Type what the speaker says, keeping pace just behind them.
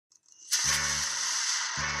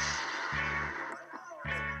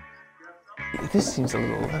This seems a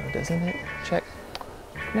little low, doesn't it? Check.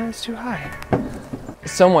 No, it's too high.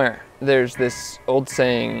 Somewhere there's this old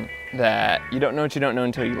saying that you don't know what you don't know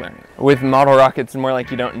until you learn it. With model rockets, it's more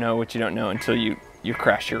like you don't know what you don't know until you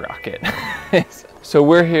crash your rocket. So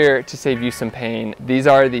we're here to save you some pain. These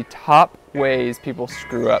are the top ways people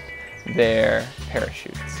screw up their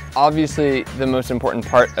parachutes. Obviously, the most important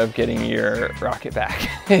part of getting your rocket back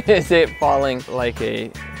is it falling like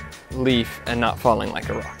a leaf and not falling like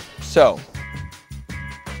a rock. So,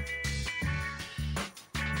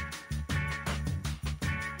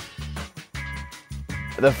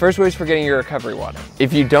 the first way is for getting your recovery wadding.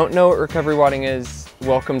 If you don't know what recovery wadding is,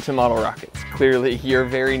 welcome to model rockets. Clearly, you're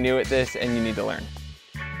very new at this and you need to learn.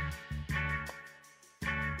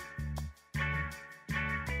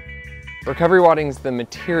 Recovery wadding is the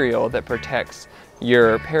material that protects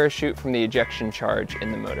your parachute from the ejection charge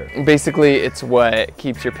in the motor. Basically, it's what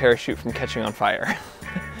keeps your parachute from catching on fire.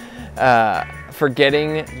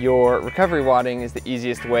 Forgetting your recovery wadding is the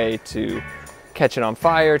easiest way to catch it on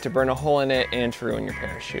fire, to burn a hole in it, and to ruin your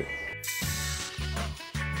parachute.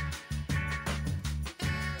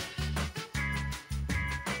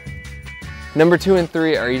 Number 2 and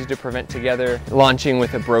 3 are easy to prevent together. Launching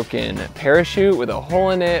with a broken parachute with a hole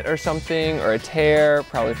in it or something, or a tear,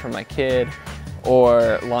 probably from my kid,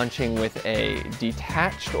 or launching with a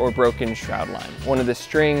detached or broken shroud line. One of the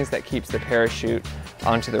strings that keeps the parachute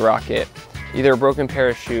onto the rocket. Either a broken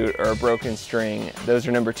parachute or a broken string. Those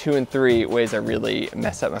are number 2 and 3 ways I really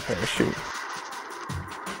mess up my parachute.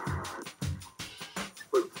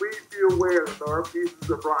 But please be aware that there are pieces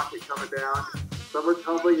of rocket coming down. Some are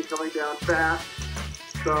tumbling and coming down fast.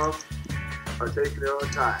 Some are taking their own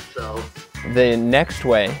time. So the next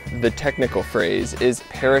way, the technical phrase, is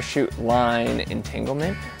parachute line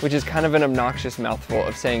entanglement, which is kind of an obnoxious mouthful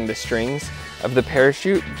of saying the strings of the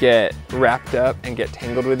parachute get wrapped up and get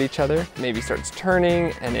tangled with each other. Maybe starts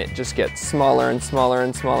turning and it just gets smaller and smaller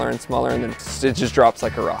and smaller and smaller, and then it just drops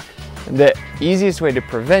like a rock. The easiest way to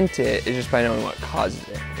prevent it is just by knowing what causes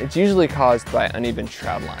it. It's usually caused by uneven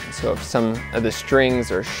shroud lines. So if some of the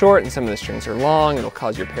strings are short and some of the strings are long, it'll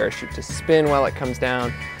cause your parachute to spin while it comes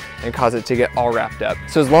down and cause it to get all wrapped up.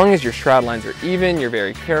 So as long as your shroud lines are even, you're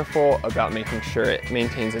very careful about making sure it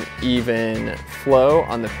maintains an even flow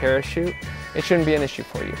on the parachute, it shouldn't be an issue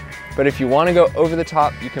for you. But if you want to go over the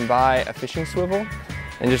top, you can buy a fishing swivel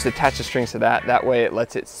and just attach the strings to that. That way it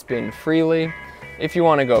lets it spin freely if you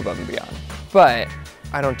want to go above and beyond. But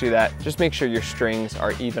I don't do that. Just make sure your strings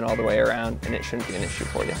are even all the way around and it shouldn't be an issue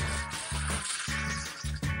for you.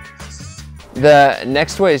 The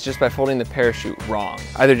next way is just by folding the parachute wrong.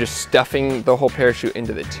 Either just stuffing the whole parachute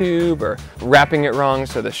into the tube or wrapping it wrong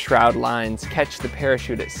so the shroud lines catch the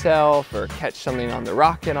parachute itself or catch something on the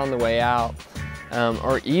rocket on the way out.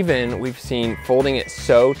 Or even we've seen folding it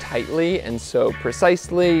so tightly and so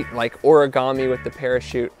precisely, like origami with the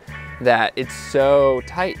parachute, that it's so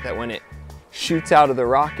tight that when it shoots out of the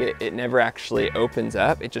rocket, it never actually opens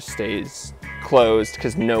up. It just stays closed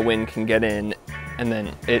because no wind can get in, and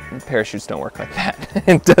then parachutes don't work like that.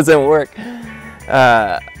 It doesn't work.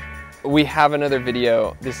 We have another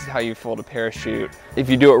video. This is how you fold a parachute. If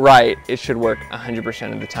you do it right, it should work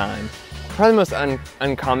 100% of the time. Probably the most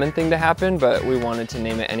uncommon thing to happen, but we wanted to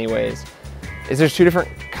name it anyways, is there's 2 different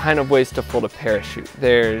kind of ways to fold a parachute.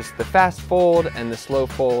 There's the fast fold and the slow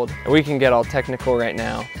fold. We can get all technical right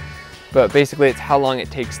now, but basically it's how long it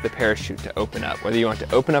takes the parachute to open up, whether you want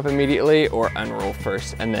to open up immediately or unroll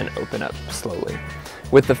first and then open up slowly.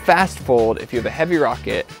 With the fast fold, if you have a heavy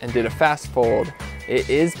rocket and did a fast fold, it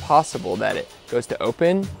is possible that it goes to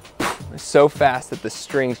open so fast that the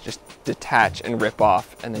strings just detach and rip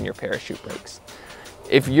off and then your parachute breaks.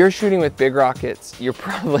 If you're shooting with big rockets, you're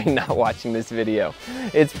probably not watching this video.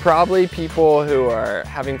 It's probably people who are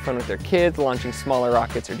having fun with their kids, launching smaller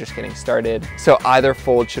rockets, or just getting started. So either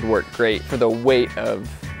fold should work great for the weight of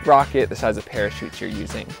rocket, the size of parachutes you're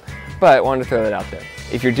using. But I wanted to throw that out there.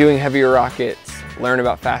 If you're doing heavier rockets, learn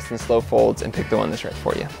about fast and slow folds and pick the one that's right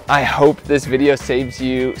for you. I hope this video saves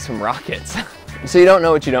you some rockets. So you don't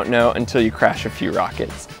know what you don't know until you crash a few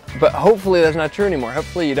rockets. But hopefully that's not true anymore.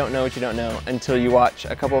 Hopefully you don't know what you don't know until you watch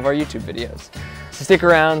a couple of our YouTube videos. So stick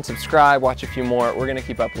around, subscribe, watch a few more. We're gonna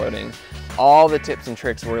keep uploading all the tips and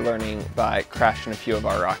tricks we're learning by crashing a few of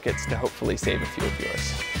our rockets to hopefully save a few of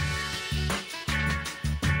yours.